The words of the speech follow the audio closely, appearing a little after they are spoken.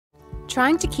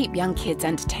Trying to keep young kids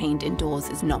entertained indoors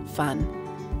is not fun.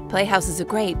 Playhouses are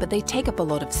great, but they take up a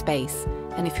lot of space.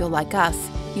 And if you're like us,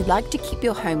 you'd like to keep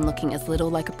your home looking as little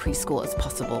like a preschool as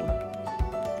possible.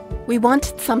 We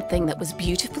wanted something that was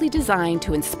beautifully designed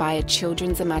to inspire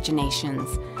children's imaginations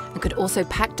and could also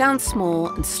pack down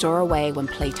small and store away when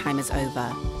playtime is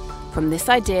over. From this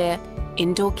idea,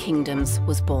 Indoor Kingdoms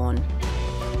was born.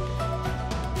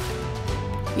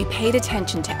 We paid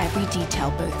attention to every detail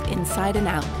both inside and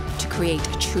out to create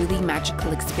a truly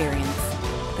magical experience.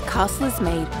 The castle is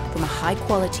made from a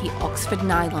high-quality Oxford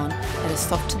nylon that is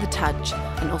soft to the touch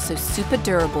and also super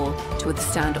durable to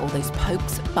withstand all those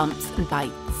pokes, bumps and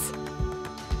bites.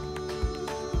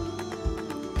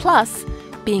 Plus,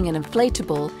 being an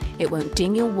inflatable, it won't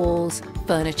ding your walls,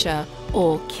 furniture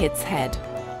or kids' head.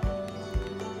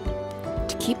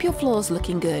 To keep your floors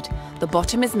looking good, the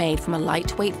bottom is made from a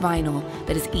lightweight vinyl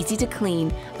that is easy to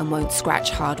clean and won't scratch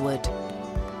hardwood.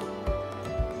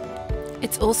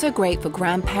 It's also great for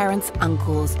grandparents,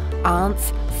 uncles,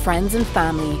 aunts, friends and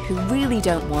family who really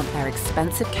don't want their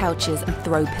expensive couches and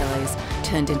throw pillows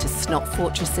turned into snot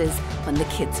fortresses when the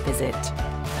kids visit.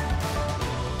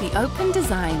 The open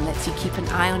design lets you keep an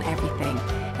eye on everything,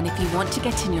 and if you want to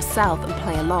get in yourself and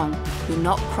play along, you're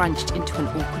not crunched into an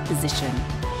awkward position.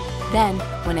 Then,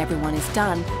 when everyone is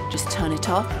done, just turn it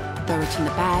off, throw it in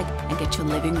the bag and get your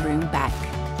living room back.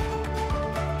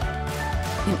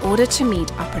 In order to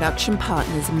meet our production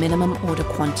partners' minimum order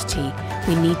quantity,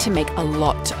 we need to make a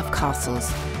lot of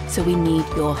castles, so we need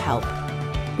your help.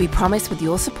 We promise with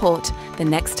your support, the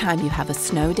next time you have a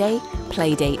snow day,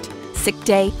 play date, sick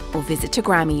day, or visit to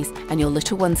Grammy's and your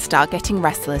little ones start getting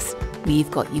restless, we've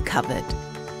got you covered.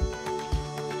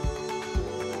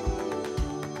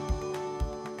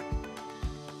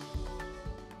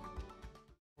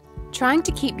 Trying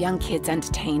to keep young kids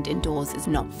entertained indoors is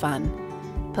not fun.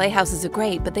 Playhouses are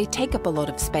great, but they take up a lot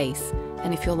of space.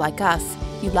 And if you're like us,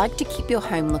 you'd like to keep your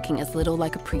home looking as little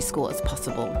like a preschool as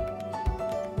possible.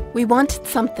 We wanted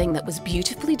something that was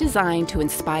beautifully designed to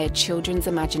inspire children's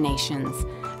imaginations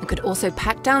and could also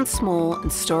pack down small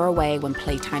and store away when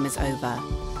playtime is over.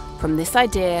 From this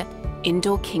idea,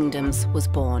 Indoor Kingdoms was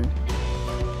born.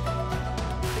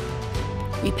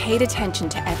 We paid attention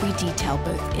to every detail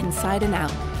both inside and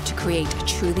out to create a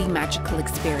truly magical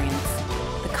experience.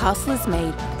 The castle is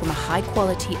made from a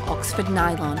high-quality Oxford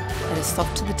nylon that is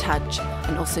soft to the touch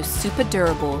and also super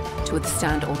durable to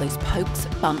withstand all those pokes,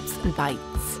 bumps and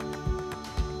bites.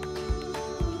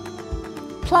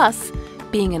 Plus,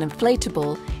 being an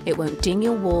inflatable, it won't ding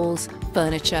your walls,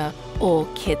 furniture or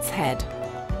kids' head.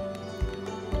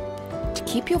 To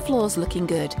keep your floors looking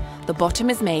good, the bottom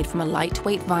is made from a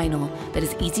lightweight vinyl that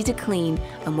is easy to clean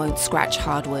and won't scratch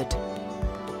hardwood.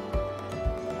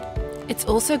 It's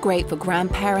also great for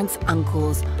grandparents,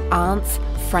 uncles, aunts,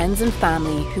 friends and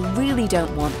family who really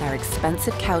don't want their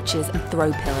expensive couches and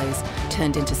throw pillows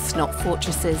turned into snot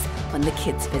fortresses when the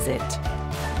kids visit.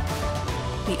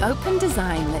 The open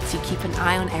design lets you keep an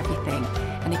eye on everything,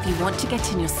 and if you want to get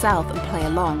in yourself and play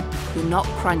along, you're not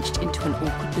crunched into an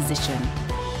awkward position.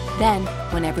 Then,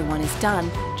 when everyone is done,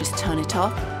 just turn it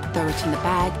off, throw it in the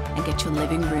bag and get your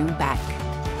living room back.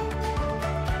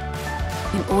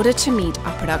 In order to meet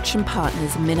our production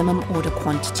partners' minimum order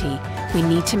quantity, we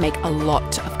need to make a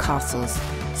lot of castles,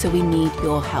 so we need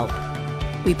your help.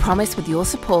 We promise with your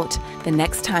support, the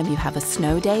next time you have a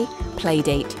snow day, play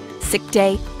date, sick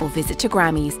day, or visit to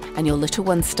Grammy's and your little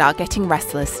ones start getting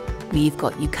restless, we've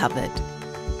got you covered.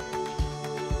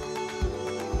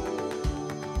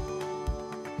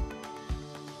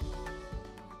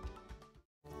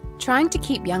 Trying to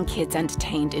keep young kids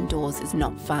entertained indoors is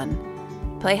not fun.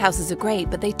 Playhouses are great,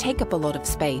 but they take up a lot of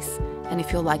space. And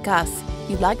if you're like us,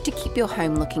 you'd like to keep your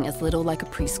home looking as little like a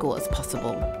preschool as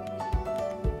possible.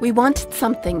 We wanted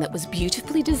something that was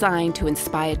beautifully designed to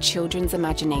inspire children's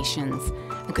imaginations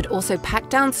and could also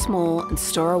pack down small and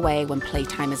store away when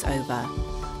playtime is over.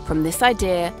 From this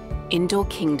idea, Indoor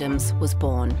Kingdoms was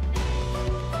born.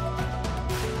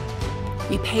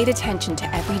 We paid attention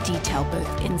to every detail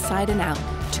both inside and out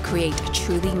to create a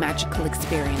truly magical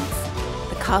experience.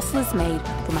 The castle is made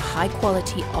from a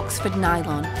high-quality Oxford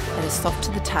nylon that is soft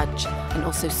to the touch and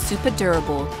also super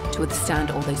durable to withstand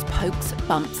all those pokes,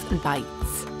 bumps and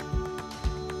bites.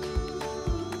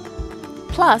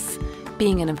 Plus,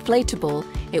 being an inflatable,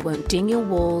 it won't ding your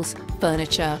walls,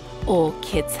 furniture or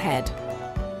kids' head.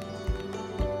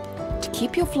 To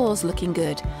keep your floors looking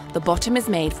good, the bottom is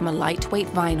made from a lightweight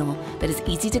vinyl that is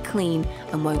easy to clean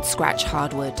and won't scratch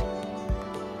hardwood.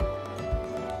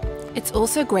 It's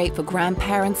also great for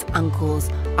grandparents, uncles,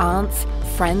 aunts,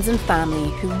 friends and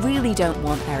family who really don't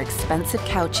want their expensive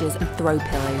couches and throw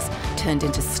pillows turned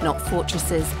into snot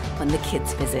fortresses when the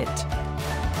kids visit.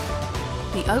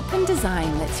 The open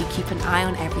design lets you keep an eye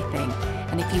on everything,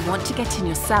 and if you want to get in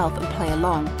yourself and play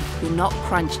along, you're not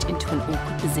crunched into an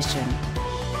awkward position.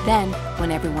 Then,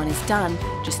 when everyone is done,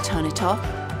 just turn it off,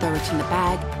 throw it in the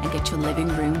bag, and get your living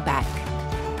room back.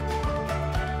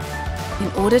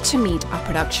 In order to meet our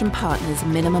production partners'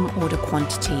 minimum order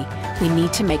quantity, we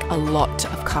need to make a lot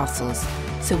of castles,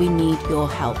 so we need your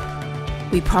help.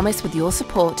 We promise with your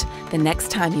support, the next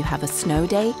time you have a snow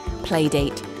day, play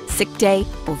date, sick day,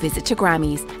 or visit to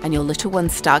Grammy's and your little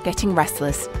ones start getting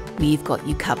restless, we've got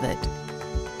you covered.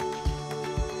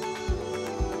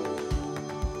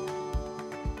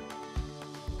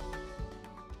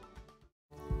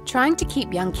 Trying to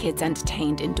keep young kids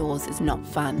entertained indoors is not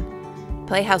fun.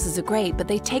 Playhouses are great, but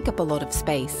they take up a lot of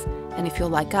space, and if you're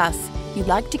like us, you'd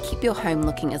like to keep your home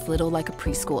looking as little like a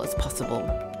preschool as possible.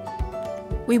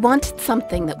 We wanted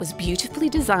something that was beautifully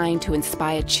designed to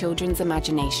inspire children's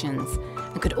imaginations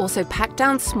and could also pack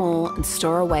down small and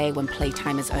store away when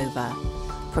playtime is over.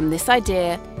 From this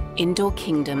idea, Indoor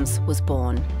Kingdoms was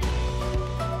born.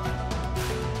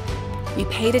 We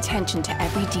paid attention to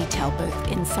every detail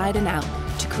both inside and out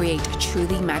to create a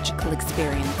truly magical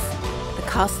experience.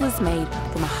 The castle is made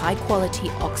from a high-quality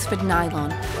Oxford nylon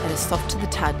that is soft to the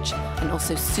touch and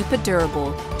also super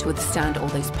durable to withstand all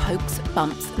those pokes,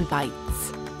 bumps and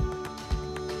bites.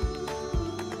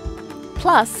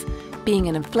 Plus, being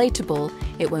an inflatable,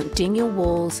 it won't ding your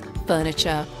walls,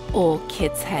 furniture or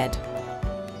kids' head.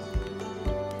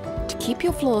 To keep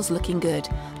your floors looking good,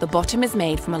 the bottom is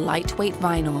made from a lightweight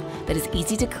vinyl that is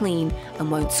easy to clean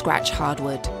and won't scratch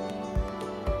hardwood.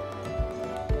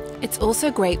 It's also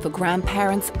great for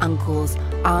grandparents, uncles,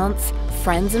 aunts,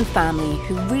 friends and family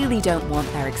who really don't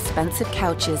want their expensive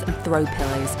couches and throw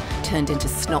pillows turned into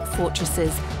snot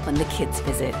fortresses when the kids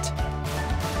visit.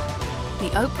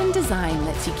 The open design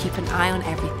lets you keep an eye on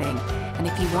everything, and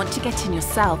if you want to get in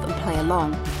yourself and play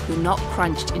along, you're not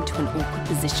crunched into an awkward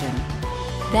position.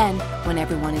 Then, when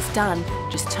everyone is done,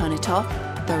 just turn it off,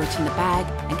 throw it in the bag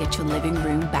and get your living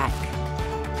room back.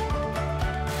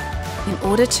 In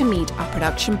order to meet our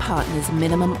production partners'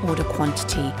 minimum order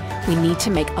quantity, we need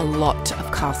to make a lot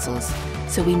of castles,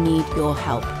 so we need your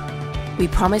help. We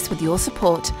promise with your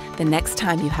support, the next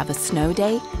time you have a snow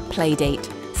day, play date,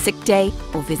 sick day,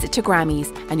 or visit to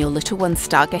Grammy's and your little ones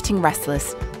start getting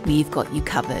restless, we've got you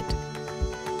covered.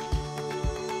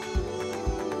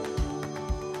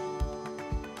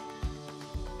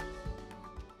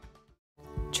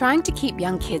 Trying to keep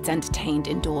young kids entertained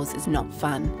indoors is not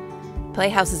fun.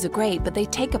 Playhouses are great, but they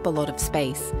take up a lot of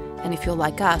space, and if you're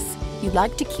like us, you'd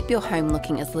like to keep your home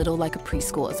looking as little like a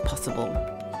preschool as possible.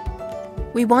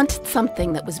 We wanted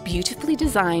something that was beautifully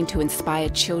designed to inspire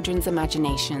children's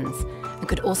imaginations and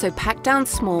could also pack down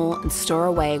small and store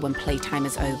away when playtime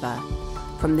is over.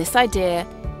 From this idea,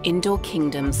 Indoor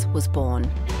Kingdoms was born.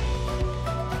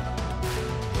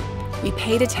 We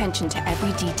paid attention to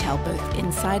every detail both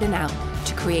inside and out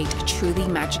to create a truly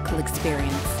magical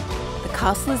experience. The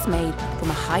castle is made from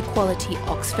a high-quality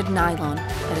Oxford nylon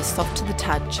that is soft to the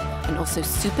touch and also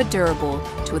super durable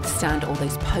to withstand all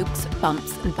those pokes,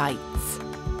 bumps and bites.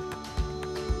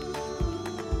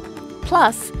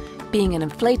 Plus, being an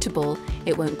inflatable,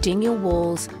 it won't ding your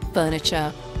walls,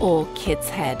 furniture or kids'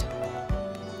 head.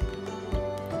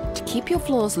 To keep your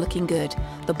floors looking good,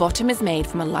 the bottom is made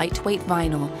from a lightweight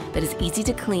vinyl that is easy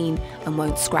to clean and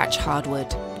won't scratch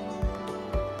hardwood.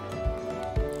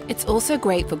 It's also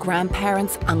great for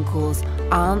grandparents, uncles,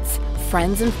 aunts,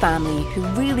 friends and family who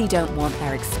really don't want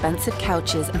their expensive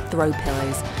couches and throw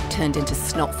pillows turned into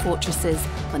snot fortresses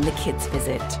when the kids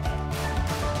visit.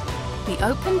 The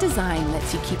open design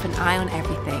lets you keep an eye on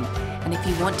everything, and if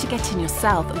you want to get in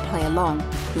yourself and play along,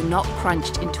 you're not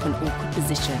crunched into an awkward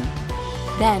position.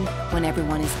 Then, when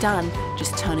everyone is done,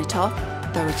 just turn it off,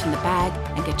 throw it in the bag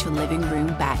and get your living room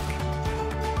back.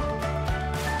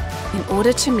 In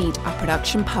order to meet our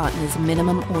production partners'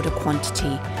 minimum order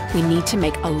quantity, we need to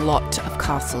make a lot of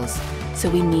castles, so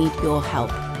we need your help.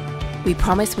 We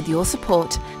promise with your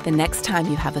support, the next time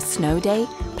you have a snow day,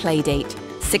 play date,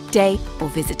 sick day, or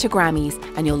visit to Grammy's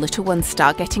and your little ones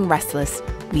start getting restless,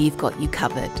 we've got you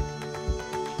covered.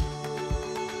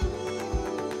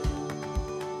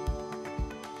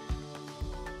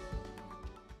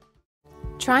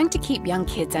 Trying to keep young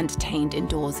kids entertained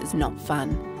indoors is not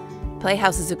fun.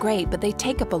 Playhouses are great, but they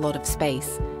take up a lot of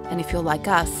space, and if you're like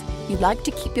us, you'd like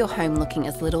to keep your home looking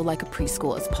as little like a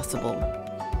preschool as possible.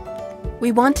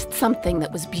 We wanted something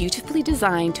that was beautifully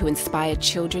designed to inspire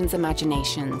children's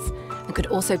imaginations and could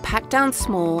also pack down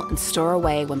small and store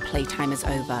away when playtime is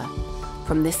over.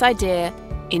 From this idea,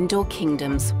 Indoor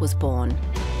Kingdoms was born.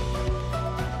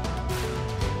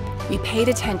 We paid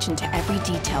attention to every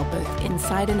detail both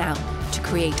inside and out to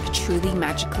create a truly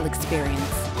magical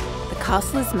experience. The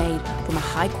castle is made from a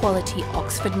high-quality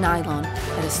Oxford nylon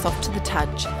that is soft to the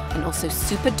touch and also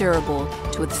super durable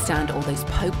to withstand all those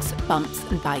pokes, bumps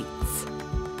and bites.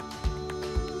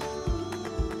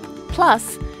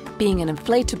 Plus, being an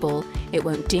inflatable, it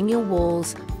won't ding your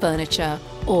walls, furniture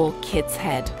or kids'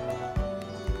 head.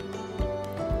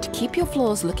 To keep your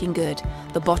floors looking good,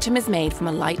 the bottom is made from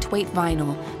a lightweight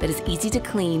vinyl that is easy to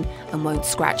clean and won't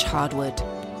scratch hardwood.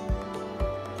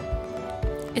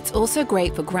 It's also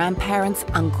great for grandparents,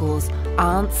 uncles,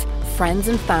 aunts, friends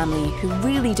and family who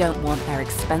really don't want their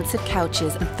expensive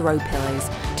couches and throw pillows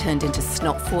turned into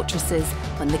snot fortresses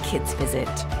when the kids visit.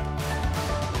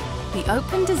 The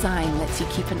open design lets you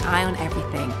keep an eye on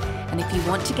everything, and if you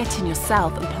want to get in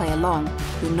yourself and play along,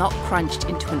 you're not crunched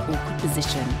into an awkward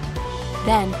position.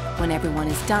 Then, when everyone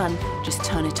is done, just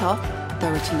turn it off,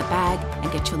 throw it in the bag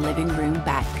and get your living room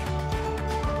back.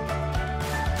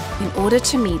 In order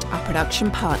to meet our production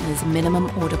partners'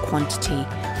 minimum order quantity,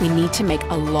 we need to make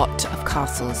a lot of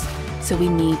castles, so we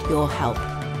need your help.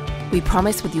 We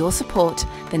promise with your support,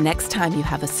 the next time you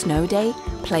have a snow day,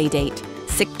 play date,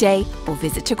 sick day or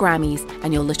visit to Grammy's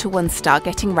and your little ones start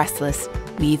getting restless,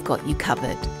 we've got you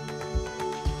covered.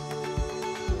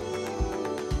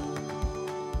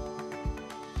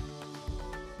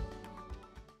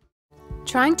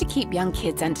 Trying to keep young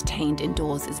kids entertained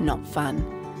indoors is not fun.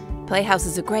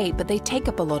 Playhouses are great, but they take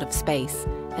up a lot of space.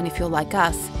 And if you're like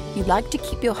us, you'd like to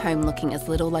keep your home looking as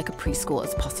little like a preschool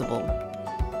as possible.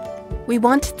 We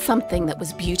wanted something that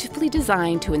was beautifully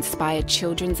designed to inspire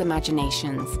children's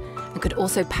imaginations and could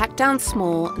also pack down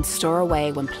small and store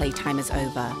away when playtime is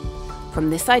over. From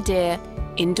this idea,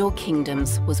 Indoor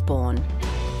Kingdoms was born.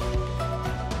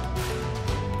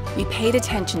 We paid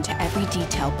attention to every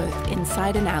detail both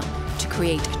inside and out to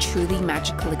create a truly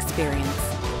magical experience.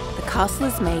 The castle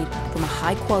is made from a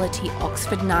high-quality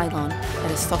Oxford nylon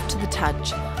that is soft to the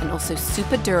touch and also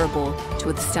super durable to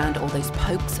withstand all those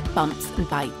pokes, bumps and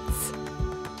bites.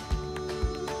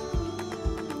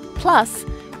 Plus,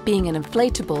 being an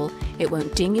inflatable, it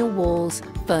won't ding your walls,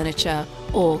 furniture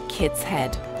or kids'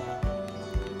 head.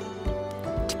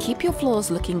 To keep your floors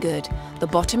looking good, the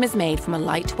bottom is made from a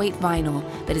lightweight vinyl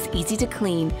that is easy to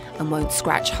clean and won't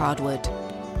scratch hardwood.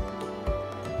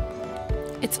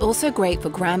 It's also great for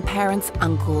grandparents,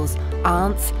 uncles,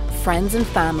 aunts, friends and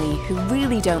family who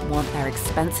really don't want their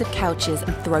expensive couches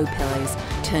and throw pillows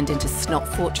turned into snot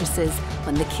fortresses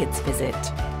when the kids visit.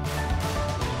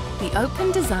 The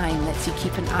open design lets you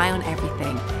keep an eye on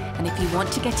everything, and if you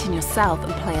want to get in yourself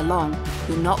and play along,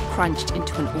 you're not crunched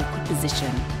into an awkward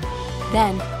position.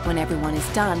 Then, when everyone is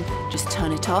done, just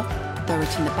turn it off, throw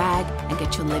it in the bag and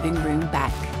get your living room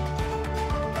back.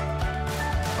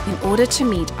 In order to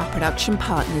meet our production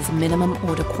partners' minimum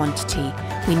order quantity,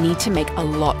 we need to make a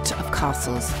lot of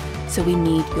castles, so we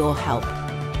need your help.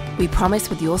 We promise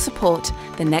with your support,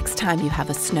 the next time you have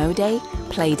a snow day,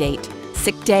 play date,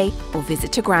 sick day or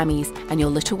visit to Grammy's and your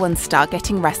little ones start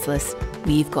getting restless,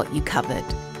 we've got you covered.